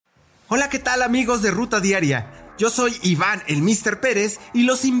Hola, ¿qué tal amigos de Ruta Diaria? Yo soy Iván, el Mr. Pérez, y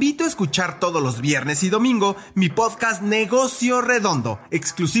los invito a escuchar todos los viernes y domingo mi podcast Negocio Redondo,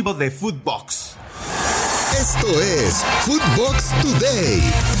 exclusivo de Footbox. Esto es Footbox Today.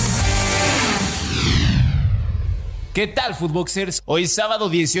 ¿Qué tal, Footboxers? Hoy sábado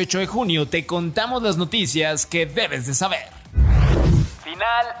 18 de junio te contamos las noticias que debes de saber.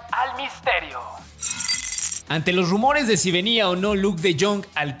 Final al misterio. Ante los rumores de si venía o no Luke de Jong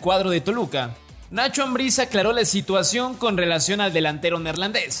al cuadro de Toluca, Nacho Ambriz aclaró la situación con relación al delantero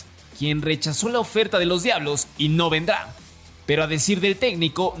neerlandés, quien rechazó la oferta de los Diablos y no vendrá. Pero a decir del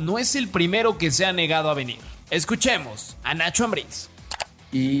técnico, no es el primero que se ha negado a venir. Escuchemos a Nacho Ambriz.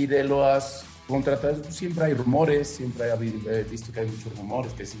 Y de las contrataciones siempre hay rumores, siempre he visto que hay muchos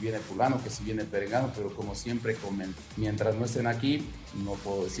rumores, que si viene fulano, que si viene perengano, pero como siempre comento, mientras no estén aquí, no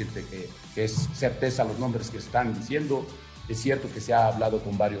puedo decirte que es certeza los nombres que están diciendo. Es cierto que se ha hablado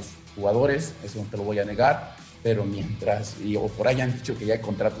con varios jugadores, eso no te lo voy a negar, pero mientras, o por ahí han dicho que ya hay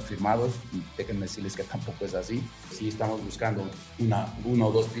contratos firmados, déjenme decirles que tampoco es así. Sí estamos buscando una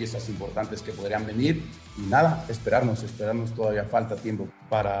o dos piezas importantes que podrían venir, y nada, esperarnos, todavía falta tiempo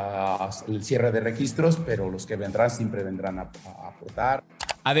para el cierre de registros, pero los que vendrán siempre vendrán a aportar.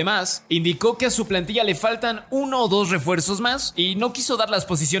 Además, indicó que a su plantilla le faltan 1 o 2 refuerzos más y no quiso dar las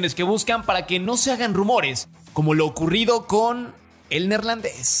posiciones que buscan para que no se hagan rumores, como lo ocurrido con el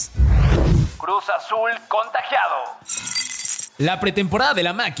neerlandés. Cruz Azul contagiado. La pretemporada de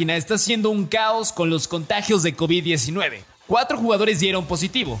la máquina está siendo un caos con los contagios de COVID-19. 4 jugadores dieron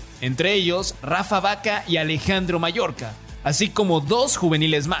positivo, entre ellos Rafa Vaca y Alejandro Mallorca, así como 2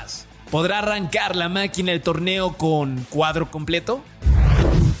 juveniles más. ¿Podrá arrancar la máquina el torneo con cuadro completo?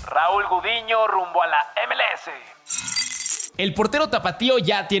 Raúl Gudiño rumbo a la MLS. El portero tapatío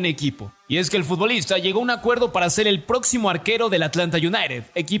ya tiene equipo, y es que el futbolista llegó a un acuerdo para ser el próximo arquero del Atlanta United,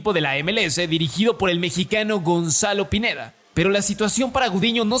 equipo de la MLS dirigido por el mexicano Gonzalo Pineda. Pero la situación para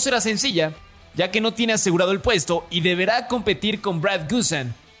Gudiño no será sencilla, ya que no tiene asegurado el puesto y deberá competir con Brad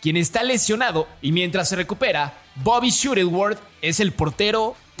Guzan, quien está lesionado, y mientras se recupera, Bobby Shuttleworth es el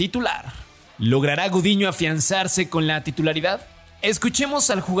portero titular. ¿Logrará Gudiño afianzarse con la titularidad? Escuchemos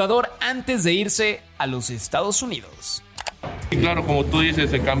al jugador antes de irse a los Estados Unidos. Sí, claro, como tú dices,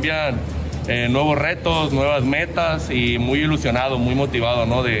 se cambian nuevos retos, nuevas metas y muy ilusionado, muy motivado,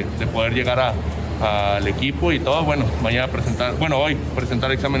 ¿no? de poder llegar al equipo y todo. Bueno, hoy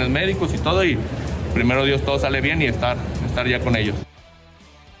presentar exámenes médicos y todo, y primero Dios todo sale bien y estar ya con ellos.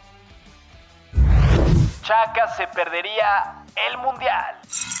 Chaca se perdería el mundial.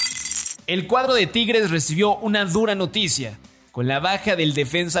 El cuadro de Tigres recibió una dura noticia, con la baja del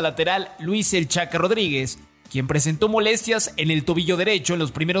defensa lateral Luis El Chaca Rodríguez, quien presentó molestias en el tobillo derecho en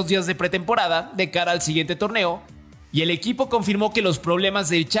los primeros días de pretemporada de cara al siguiente torneo, y el equipo confirmó que los problemas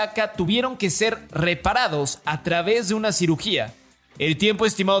del Chaca tuvieron que ser reparados a través de una cirugía. El tiempo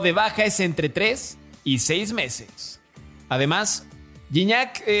estimado de baja es entre 3 y 6 meses. Además,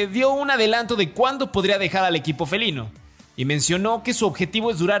 Gignac dio un adelanto de cuándo podría dejar al equipo felino, y mencionó que su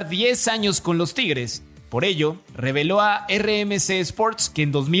objetivo es durar 10 años con los Tigres. Por ello, reveló a RMC Sports que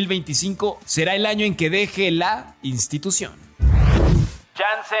en 2025 será el año en que deje la institución.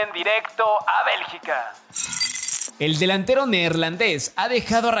 Jansen directo a Bélgica. El delantero neerlandés ha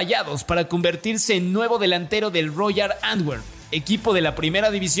dejado a Rayados para convertirse en nuevo delantero del Royal Antwerp, equipo de la primera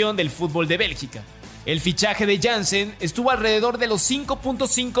división del fútbol de Bélgica. El fichaje de Jansen estuvo alrededor de los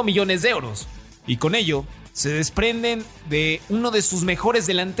 5.5 millones de euros, y con ello se desprenden de uno de sus mejores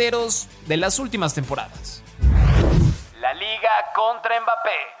delanteros de las últimas temporadas. La Liga contra Mbappé.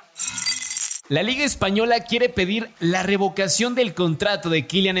 La Liga Española quiere pedir la revocación del contrato de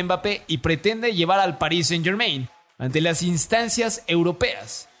Kylian Mbappé y pretende llevar al Paris Saint-Germain ante las instancias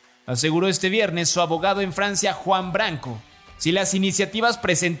europeas, aseguró este viernes su abogado en Francia, Juan Branco. Si las iniciativas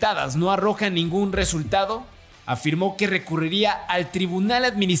presentadas no arrojan ningún resultado, afirmó que recurriría al Tribunal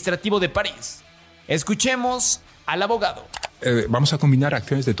Administrativo de París. Escuchemos al abogado. Vamos a combinar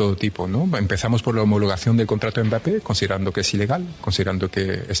acciones de todo tipo, ¿no? Empezamos por la homologación del contrato de Mbappé, considerando que es ilegal, considerando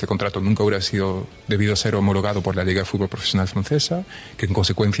que este contrato nunca hubiera debido ser homologado por la Liga de Fútbol Profesional Francesa, que en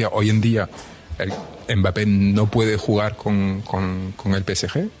consecuencia hoy en día Mbappé no puede jugar con el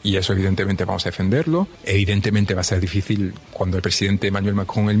PSG, y eso evidentemente vamos a defenderlo. Evidentemente va a ser difícil cuando el presidente Emmanuel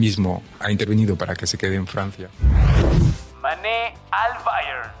Macron él mismo ha intervenido para que se quede en Francia. Mané al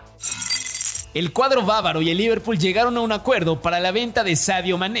Bayern. El cuadro bávaro y el Liverpool llegaron a un acuerdo para la venta de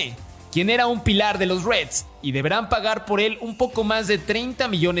Sadio Mané, quien era un pilar de los Reds, y deberán pagar por él un poco más de 30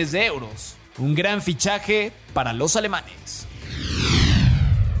 millones de euros. Un gran fichaje para los alemanes.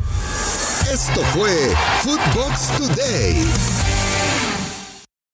 Esto fue Footbox Today.